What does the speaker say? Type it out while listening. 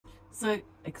So,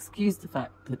 excuse the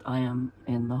fact that I am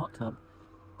in the hot tub,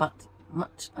 but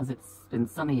much as it's been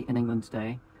sunny in England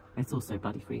today, it's also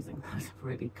bloody freezing. There's a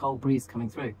really cold breeze coming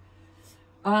through.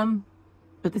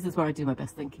 But this is where I do my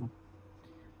best thinking.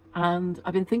 And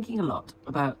I've been thinking a lot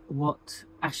about what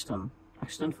Ashton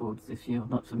Forbes, if you're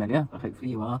not familiar, but hopefully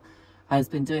you are, has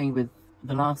been doing with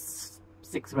the last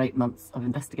 6 or 8 months of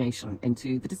investigation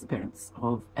into the disappearance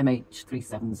of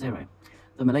MH370,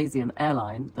 the Malaysian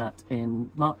airline that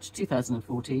in March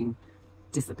 2014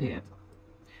 disappeared,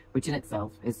 which in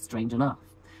itself is strange enough.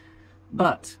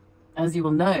 But as you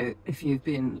will know, if you've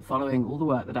been following all the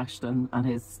work that Ashton and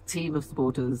his team of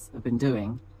supporters have been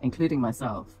doing, including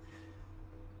myself,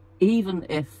 even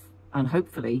if, and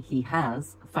hopefully he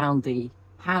has, found the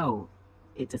how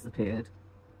it disappeared,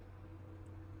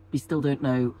 we still don't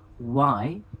know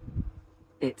why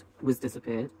it was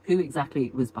disappeared, who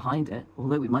exactly was behind it,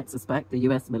 although we might suspect the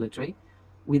US military.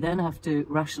 We then have to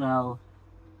rationale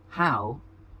how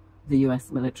the US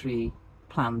military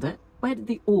planned it. Where did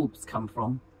the orbs come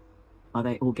from? Are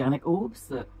they organic orbs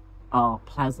that are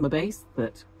plasma-based,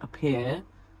 that appear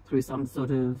through some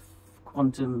sort of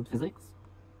quantum physics?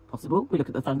 Possible. We look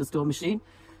at the thunderstorm machine,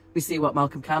 we see what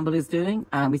Malcolm Campbell is doing,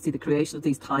 and we see the creation of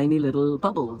these tiny little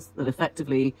bubbles that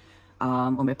effectively,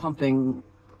 when we're pumping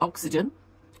oxygen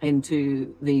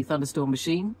into the thunderstorm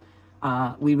machine,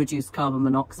 we reduce carbon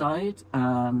monoxide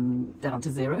down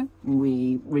to 0.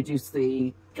 We reduce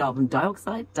the carbon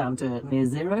dioxide down to near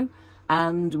 0.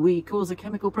 And we cause a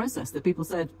chemical process that people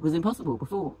said was impossible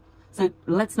before. So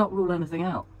let's not rule anything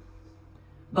out.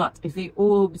 But if the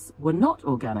orbs were not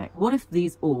organic, what if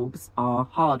these orbs are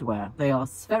hardware? They are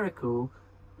spherical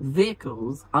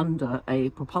vehicles under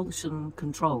a propulsion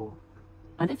control.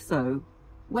 And if so,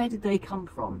 where did they come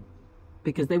from?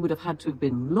 Because they would have had to have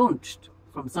been launched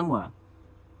from somewhere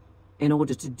in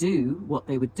order to do what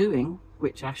they were doing,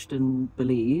 which Ashton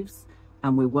believes,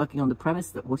 and we're working on the premise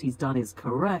that what he's done is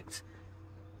correct,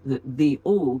 that the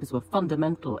orbs were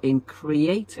fundamental in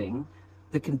creating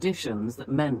the conditions that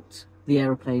meant the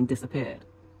aeroplane disappeared.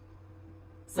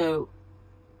 So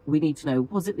we need to know,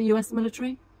 was it the US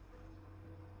military?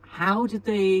 How did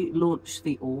they launch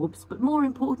the orbs? But more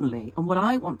importantly, and what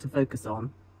I want to focus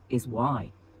on, is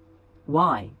why.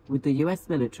 Why would the US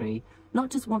military not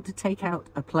just want to take out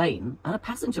a plane, and a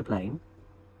passenger plane,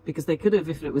 because they could have,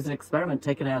 if it was an experiment,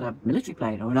 taken out a military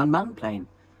plane or an unmanned plane,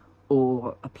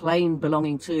 or a plane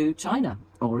belonging to China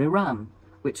or Iran,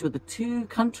 which were the 2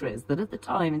 countries that at the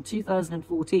time in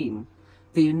 2014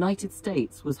 the United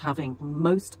States was having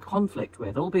most conflict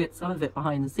with, albeit some of it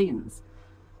behind the scenes.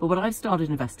 But what I've started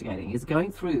investigating is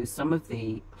going through some of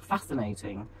the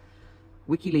fascinating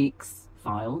WikiLeaks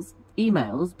files,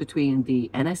 emails between the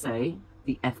NSA,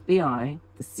 the FBI,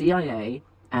 the CIA,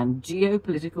 and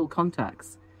geopolitical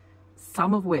contacts,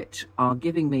 some of which are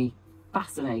giving me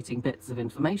fascinating bits of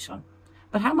information.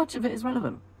 But how much of it is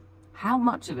relevant? How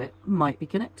much of it might be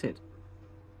connected?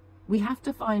 We have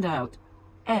to find out,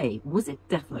 A, was it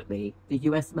definitely the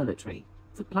US military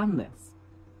to plan this?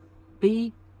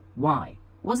 B, why?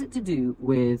 Was it to do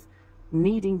with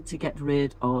needing to get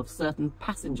rid of certain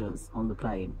passengers on the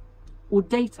plane, or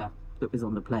data that was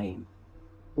on the plane,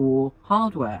 or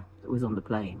hardware that was on the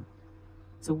plane?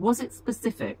 So was it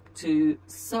specific to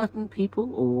certain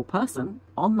people or person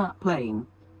on that plane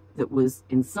that was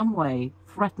in some way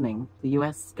threatening the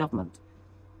US government,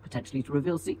 potentially to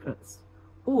reveal secrets?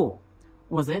 Or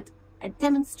was it a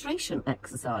demonstration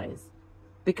exercise?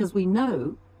 Because we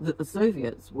know that the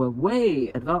Soviets were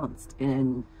way advanced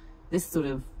in this sort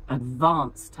of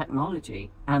advanced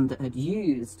technology, and had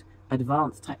used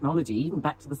advanced technology even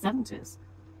back to the 70s.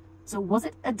 So was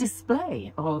it a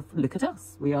display of, look at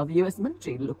us, we are the US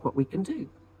military, look what we can do?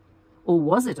 Or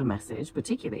was it a message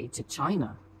particularly to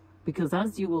China? Because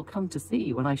as you will come to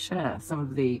see when I share some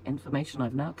of the information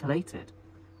I've now collated,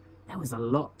 there was a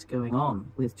lot going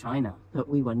on with China that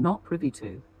we were not privy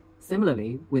to.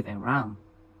 Similarly with Iran,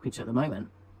 which at the moment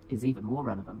is even more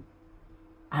relevant.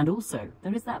 And also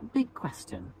there is that big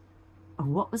question of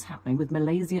what was happening with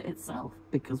Malaysia itself,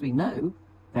 because we know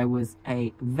there was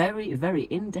a very, very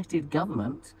indebted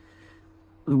government.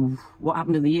 What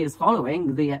happened in the years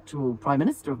following, the actual Prime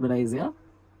Minister of Malaysia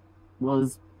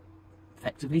was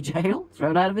effectively jailed,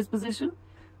 thrown out of his position.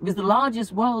 It was the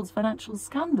largest world's financial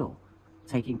scandal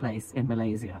taking place in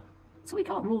Malaysia. So we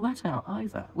can't rule that out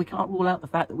either. We can't rule out the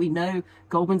fact that we know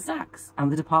Goldman Sachs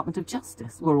and the Department of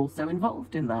Justice were also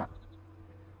involved in that.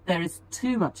 There is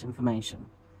too much information.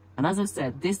 And as I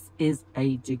said, this is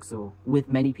a jigsaw with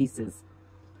many pieces.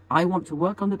 I want to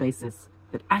work on the basis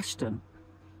that Ashton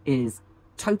is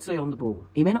totally on the ball.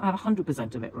 He may not have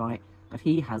 100% of it right, but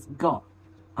he has got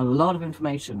a lot of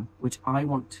information which I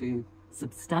want to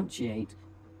substantiate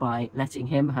by letting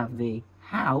him have the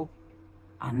how,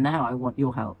 and now I want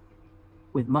your help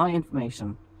with my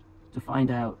information to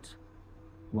find out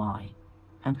why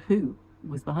and who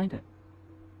was behind it.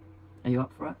 Are you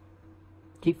up for it?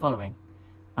 Keep following.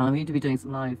 And I'm going to be doing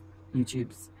some live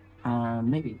YouTubes, and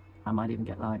maybe I might even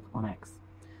get live on X,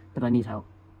 but I need help.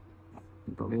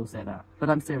 You probably all say that, but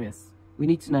I'm serious. We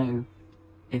need to know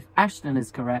if Ashton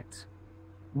is correct,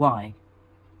 why,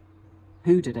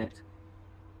 who did it,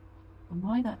 and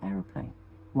why that aeroplane?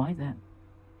 Why then?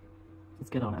 Let's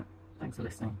get on it. Thanks for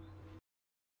listening.